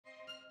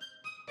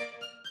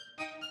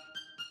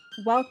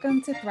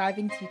Welcome to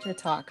Thriving Teacher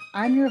Talk.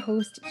 I'm your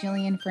host,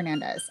 Jillian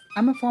Fernandez.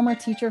 I'm a former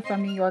teacher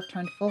from New York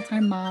turned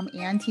full-time mom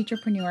and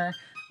teacherpreneur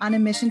on a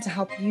mission to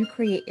help you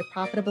create a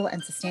profitable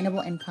and sustainable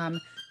income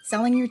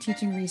selling your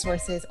teaching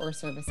resources or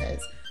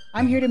services.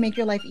 I'm here to make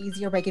your life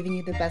easier by giving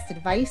you the best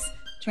advice,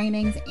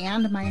 trainings,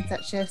 and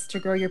mindset shifts to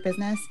grow your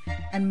business,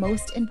 and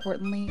most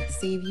importantly,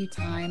 save you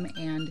time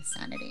and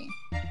sanity.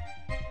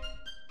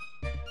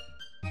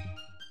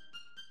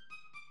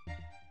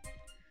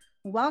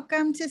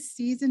 Welcome to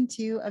season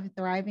 2 of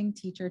Thriving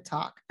Teacher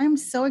Talk. I'm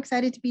so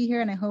excited to be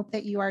here and I hope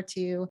that you are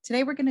too.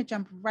 Today, we're going to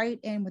jump right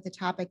in with a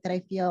topic that I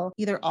feel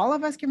either all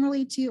of us can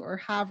relate to or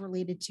have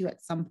related to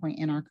at some point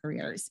in our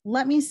careers.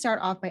 Let me start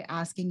off by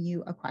asking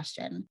you a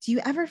question. Do you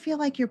ever feel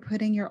like you're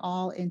putting your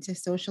all into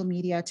social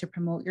media to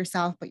promote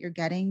yourself, but you're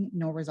getting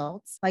no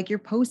results? Like you're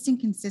posting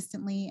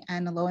consistently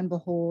and lo and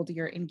behold,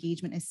 your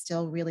engagement is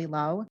still really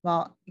low?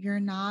 Well,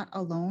 you're not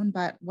alone,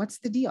 but what's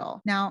the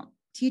deal? Now,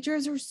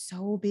 teachers are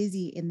so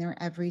busy in their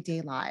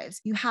everyday lives.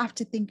 You have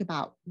to think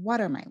about,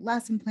 what are my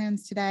lesson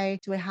plans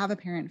today? Do I have a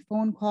parent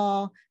phone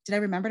call? Did I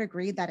remember to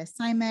grade that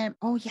assignment?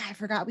 Oh yeah, I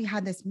forgot we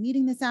had this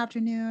meeting this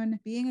afternoon.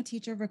 Being a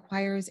teacher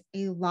requires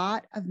a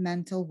lot of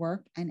mental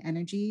work and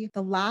energy.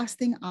 The last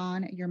thing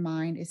on your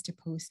mind is to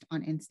post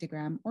on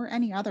Instagram or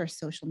any other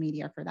social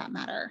media for that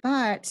matter.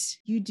 But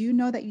you do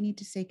know that you need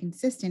to stay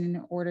consistent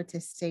in order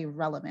to stay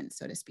relevant,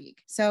 so to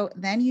speak. So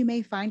then you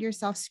may find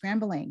yourself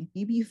scrambling.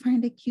 Maybe you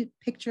find a cute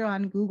picture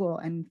on Google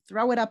and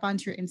throw it up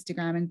onto your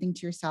Instagram and think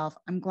to yourself,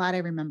 I'm glad I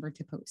remembered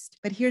to post.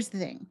 But here's the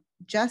thing,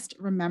 just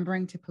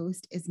remembering to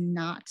post is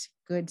not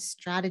good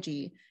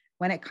strategy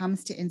when it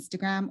comes to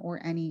Instagram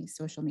or any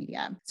social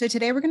media. So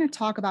today we're going to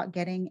talk about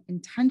getting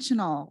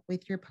intentional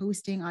with your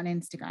posting on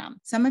Instagram.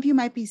 Some of you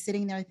might be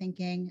sitting there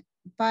thinking,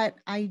 but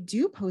I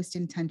do post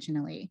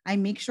intentionally. I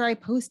make sure I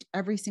post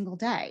every single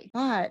day.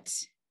 But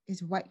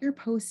is what you're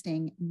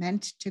posting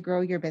meant to grow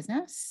your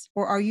business?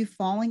 Or are you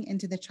falling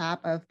into the trap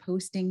of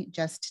posting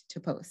just to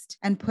post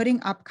and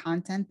putting up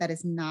content that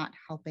is not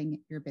helping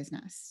your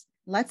business?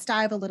 Let's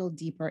dive a little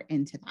deeper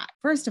into that.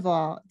 First of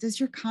all,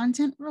 does your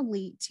content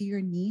relate to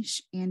your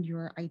niche and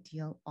your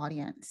ideal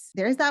audience?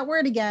 There's that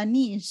word again,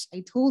 niche.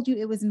 I told you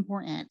it was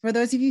important. For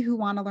those of you who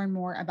want to learn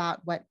more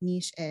about what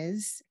niche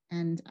is,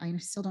 and I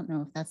still don't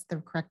know if that's the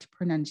correct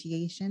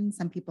pronunciation.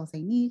 Some people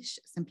say niche,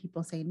 some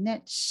people say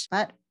niche,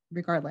 but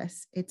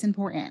regardless, it's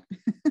important.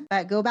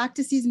 But go back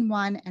to season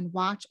 1 and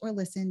watch or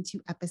listen to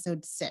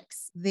episode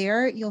 6.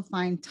 There you'll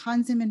find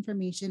tons of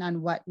information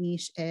on what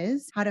niche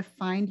is, how to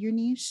find your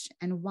niche,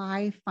 and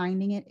why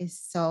finding it is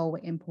so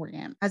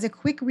important. As a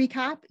quick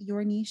recap,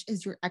 your niche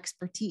is your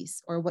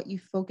expertise or what you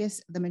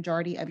focus the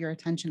majority of your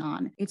attention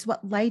on. It's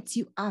what lights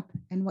you up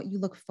and what you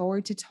look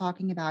forward to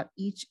talking about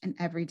each and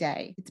every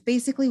day. It's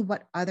basically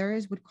what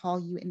others would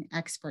call you an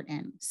expert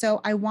in.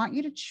 So I want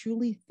you to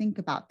truly think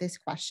about this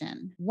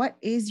question. What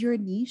is your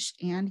niche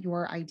and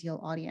your ideal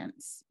audience?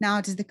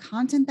 Now, does the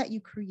content that you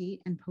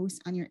create and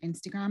post on your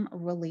Instagram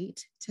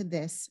relate to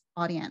this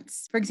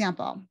audience? For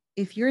example,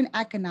 if you're an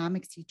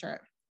economics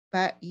teacher,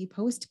 but you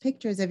post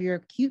pictures of your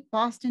cute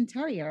Boston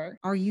Terrier,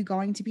 are you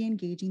going to be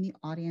engaging the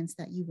audience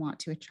that you want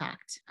to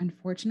attract?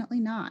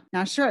 Unfortunately not.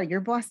 Now, sure, your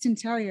Boston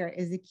Terrier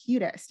is the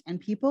cutest and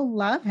people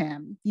love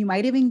him. You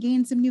might even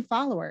gain some new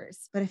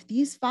followers, but if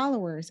these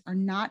followers are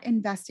not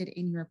invested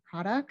in your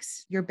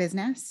products, your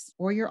business,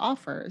 or your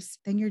offers,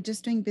 then you're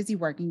just doing busy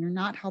work and you're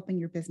not helping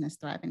your business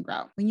thrive and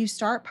grow. When you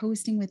start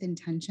posting with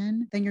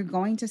intention, then you're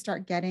going to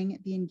start getting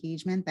the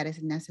engagement that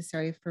is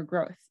necessary for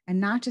growth, and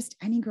not just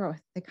any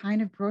growth, the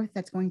kind of growth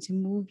that's going to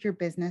move your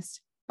business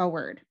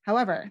forward.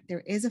 However,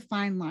 there is a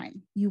fine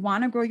line. You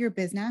want to grow your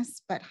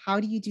business, but how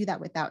do you do that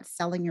without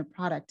selling your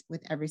product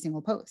with every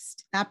single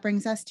post? That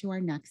brings us to our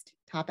next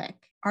topic.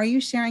 Are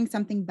you sharing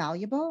something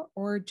valuable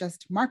or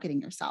just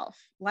marketing yourself?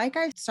 Like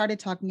I started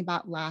talking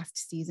about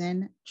last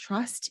season,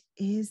 trust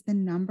is the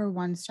number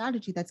one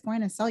strategy that's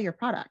going to sell your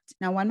product.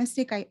 Now, one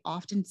mistake I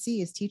often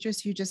see is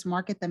teachers who just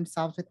market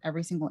themselves with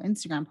every single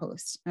Instagram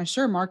post. Now,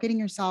 sure, marketing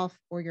yourself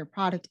or your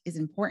product is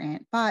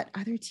important, but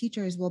other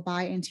teachers will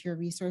buy into your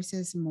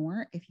resources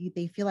more if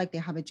they feel like they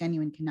have a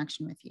genuine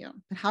connection with you.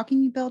 But how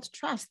can you build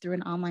trust through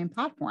an online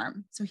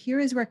platform? So here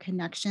is where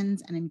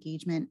connections and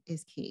engagement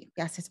is key.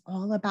 Yes, it's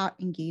all about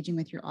engaging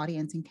with your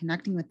audience and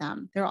connecting with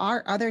them. There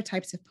are other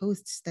types of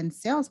posts than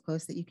sales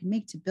posts that you can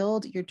make to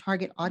build your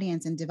target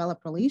audience and develop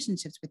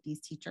relationships with these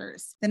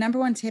teachers. The number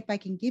one tip I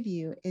can give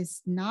you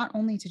is not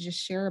only to just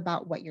share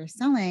about what you're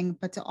selling,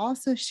 but to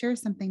also share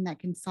something that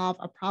can solve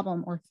a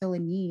problem or fill a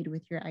need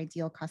with your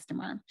ideal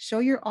customer. Show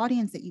your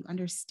audience that you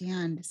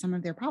understand some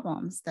of their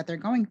problems that they're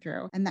going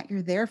through and that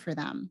you're there for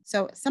them.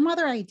 So some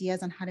other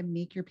ideas on how to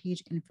make your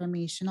page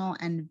informational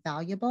and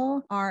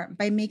valuable are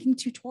by making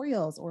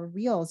tutorials or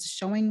reels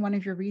showing one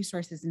of your resources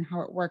resources and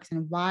how it works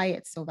and why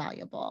it's so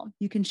valuable.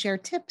 You can share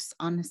tips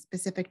on a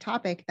specific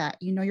topic that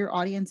you know your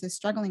audience is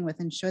struggling with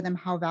and show them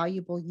how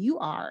valuable you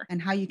are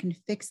and how you can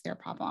fix their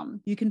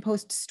problem. You can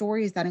post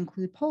stories that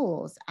include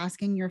polls,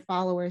 asking your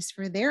followers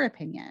for their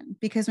opinion,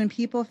 because when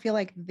people feel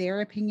like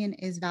their opinion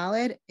is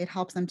valid, it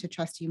helps them to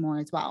trust you more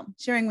as well.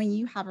 Sharing when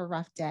you have a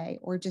rough day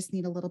or just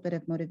need a little bit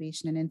of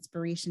motivation and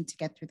inspiration to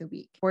get through the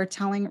week, or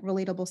telling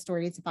relatable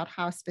stories about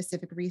how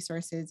specific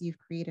resources you've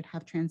created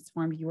have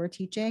transformed your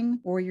teaching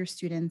or your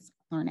students'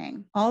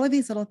 learning. All of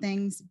these little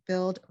things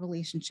build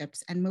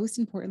relationships and, most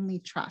importantly,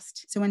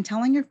 trust. So when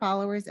telling your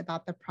followers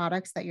about the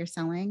products that you're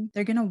selling,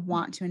 they're going to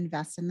want to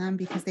invest in them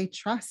because they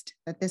trust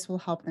that this will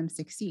help them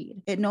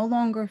succeed. It no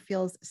longer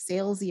feels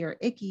salesy or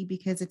icky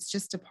because it's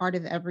just a part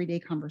of everyday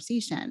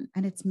conversation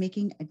and it's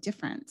making a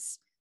difference.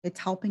 It's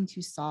helping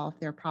to solve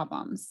their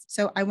problems.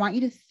 So I want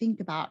you to think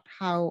about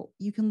how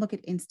you can look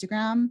at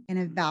Instagram and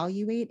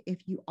evaluate if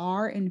you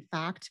are in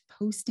fact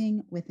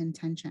posting with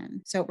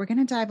intention. So we're going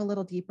to dive a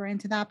little deeper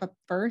into that. But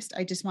first,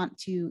 I just want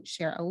to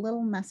share a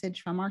little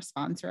message from our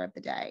sponsor of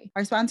the day.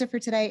 Our sponsor for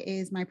today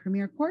is my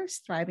premier course,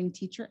 Thriving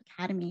Teacher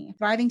Academy.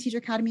 Thriving Teacher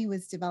Academy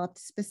was developed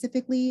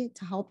specifically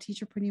to help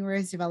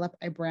teacherpreneurs develop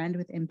a brand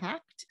with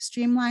impact,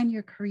 streamline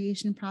your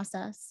creation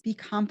process, be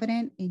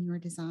confident in your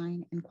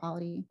design and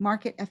quality,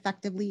 market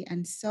effectively,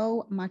 and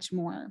so much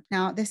more.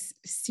 Now, this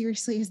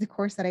seriously is the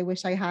course that I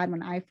wish I had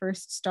when I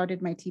first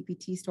started my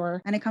TPT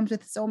store. And it comes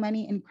with so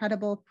many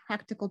incredible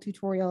practical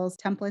tutorials,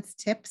 templates,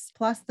 tips,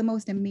 plus the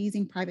most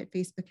amazing private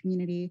Facebook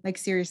community. Like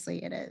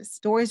seriously, it is.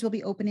 Doors will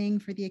be opening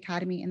for the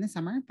Academy in the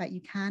summer, but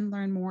you can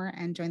learn more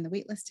and join the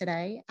waitlist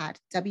today at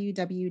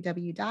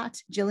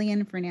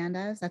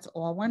www.jillianfernandez, that's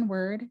all one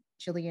word,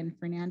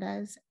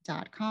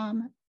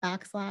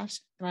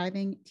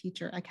 jillianfernandez.com/Thriving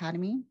Teacher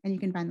Academy. And you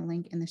can find the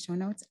link in the show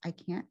notes. I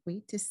can't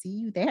wait to see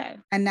you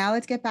there. And now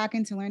let's get back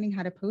into learning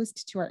how to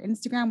post to our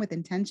Instagram with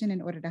intention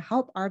in order to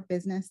help our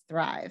business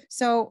thrive.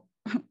 So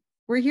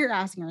we're here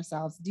asking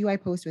ourselves, do I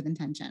post with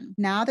intention?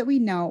 Now that we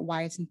know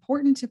why it's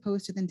important to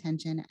post with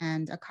intention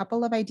and a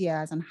couple of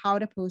ideas on how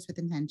to post with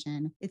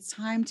intention, it's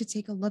time to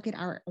take a look at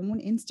our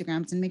own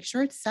Instagrams and make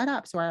sure it's set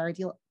up so our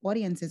ideal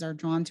audiences are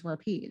drawn to our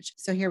page.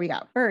 So here we go.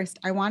 First,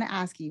 I want to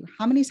ask you,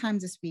 how many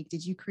times this week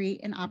did you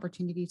create an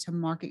opportunity to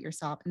market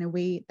yourself in a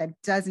way that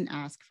doesn't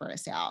ask for a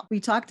sale? We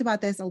talked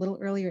about this a little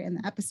earlier in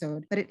the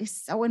episode, but it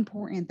is so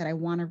important that I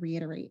want to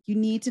reiterate. You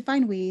need to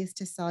find ways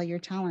to sell your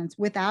talents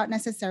without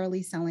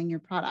necessarily selling your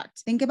product.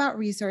 Think about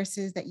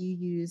resources that you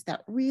use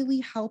that really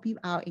help you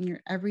out in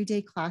your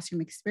everyday classroom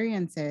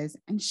experiences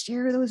and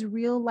share those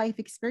real life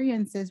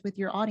experiences with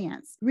your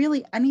audience.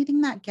 Really,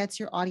 anything that gets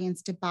your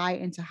audience to buy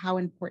into how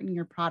important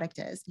your product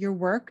is. Your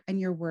work and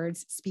your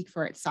words speak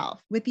for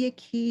itself, with the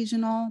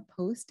occasional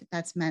post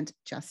that's meant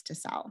just to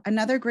sell.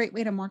 Another great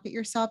way to market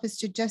yourself is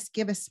to just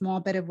give a small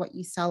bit of what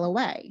you sell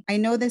away. I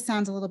know this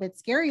sounds a little bit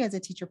scary as a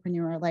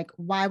teacherpreneur, like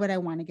why would I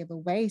want to give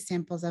away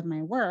samples of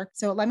my work?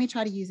 So let me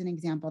try to use an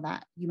example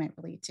that you might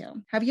relate to.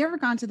 Have you ever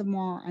gone to the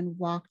mall and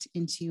walked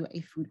into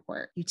a food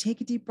court? You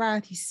take a deep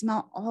breath, you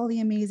smell all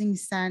the amazing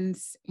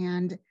scents,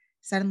 and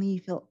suddenly you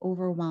feel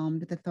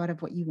overwhelmed with the thought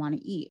of what you want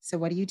to eat. So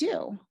what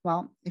do?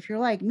 Well, if you're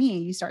like me,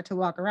 you start to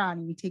walk around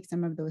and you take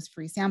some of those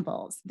free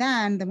samples.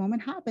 Then the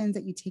moment happens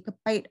that you take a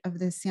bite of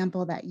the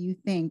sample that you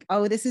think,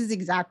 oh, this is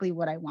exactly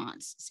what I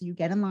want. So you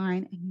get in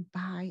line and you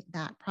buy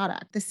that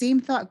product. The same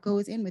thought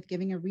goes in with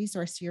giving a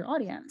resource to your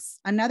audience.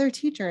 Another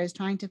teacher is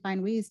trying to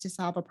find ways to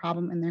solve a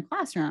problem in their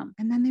classroom.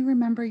 And then they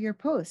remember your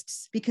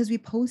posts because we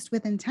post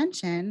with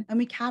intention and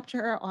we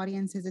capture our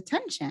audience's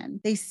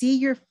attention. They see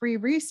your free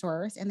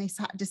resource and they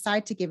decide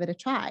to give it a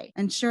try.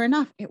 And sure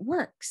enough, it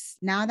works.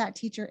 Now that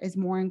teacher is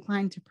more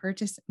inclined to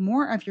purchase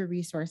more of your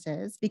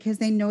resources because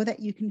they know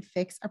that you can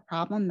fix a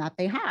problem that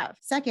they have.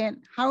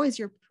 Second, how is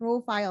your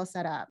profile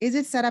set up? Is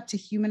it set up to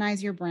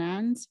humanize your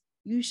brand?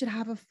 You should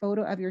have a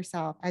photo of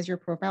yourself as your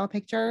profile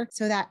picture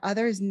so that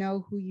others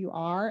know who you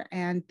are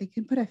and they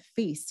can put a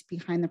face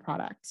behind the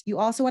product. You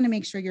also want to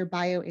make sure your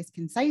bio is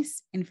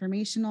concise,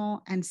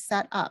 informational, and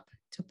set up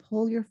to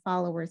pull your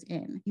followers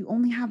in. You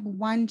only have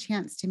one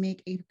chance to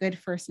make a good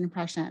first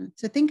impression.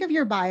 So think of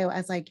your bio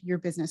as like your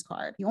business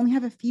card. You only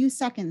have a few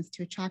seconds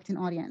to attract an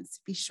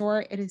audience. Be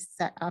sure it is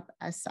set up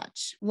as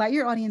such. Let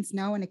your audience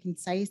know in a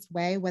concise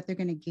way what they're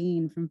going to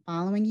gain from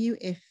following you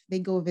if they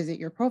go visit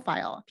your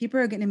profile. People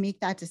are going to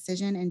make that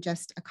decision in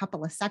just a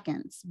couple of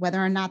seconds,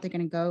 whether or not they're going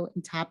to go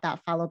and tap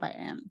that follow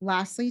button.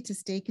 Lastly, to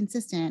stay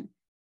consistent,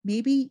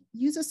 maybe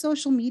use a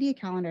social media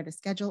calendar to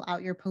schedule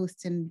out your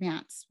posts in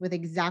advance with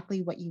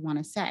exactly what you want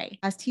to say.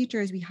 As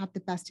teachers, we have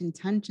the best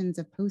intentions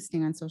of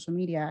posting on social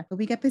media, but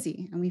we get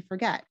busy and we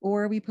forget,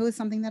 or we post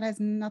something that has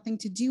nothing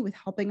to do with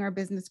helping our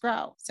business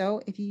grow.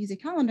 So if you use a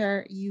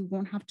calendar, you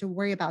won't have to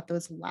worry about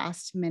those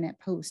last minute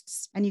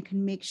posts and you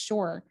can make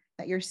sure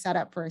that you're set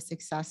up for a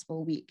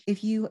successful week.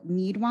 If you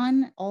need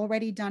one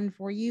already done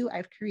for you,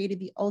 I've created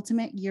the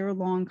ultimate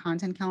year-long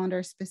content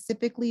calendar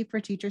specifically for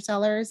teacher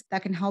sellers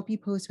that can help you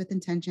post with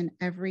intention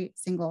every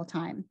single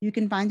time. You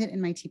can find it in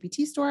my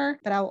TPT store,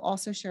 but I will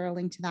also share a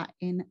link to that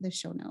in the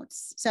show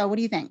notes. So what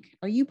do you think?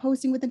 Are you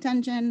posting with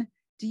intention?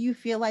 Do you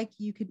feel like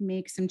you could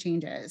make some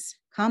changes?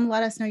 Come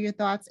let us know your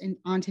thoughts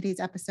on today's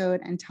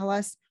episode and tell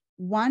us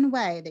one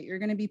way that you're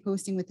going to be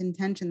posting with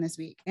intention this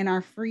week in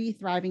our free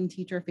Thriving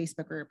Teacher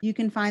Facebook group. You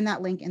can find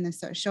that link in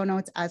the show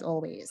notes as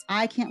always.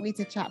 I can't wait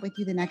to chat with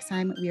you the next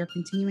time we are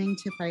continuing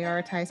to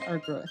prioritize our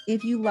growth.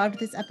 If you loved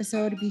this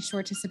episode, be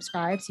sure to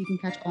subscribe so you can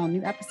catch all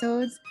new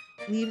episodes.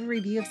 Leave a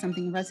review if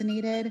something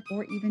resonated,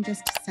 or even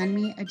just send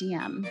me a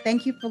DM.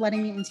 Thank you for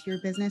letting me into your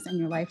business and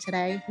your life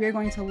today. We are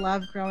going to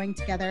love growing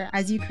together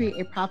as you create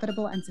a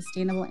profitable and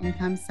sustainable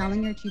income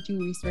selling your teaching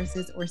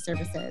resources or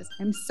services.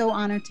 I'm so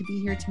honored to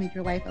be here to make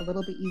your life a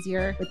little bit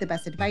easier with the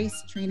best advice,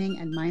 training,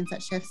 and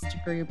mindset shifts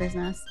to grow your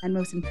business, and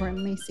most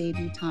importantly, save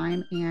you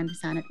time and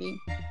sanity.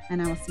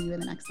 And I will see you in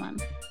the next one.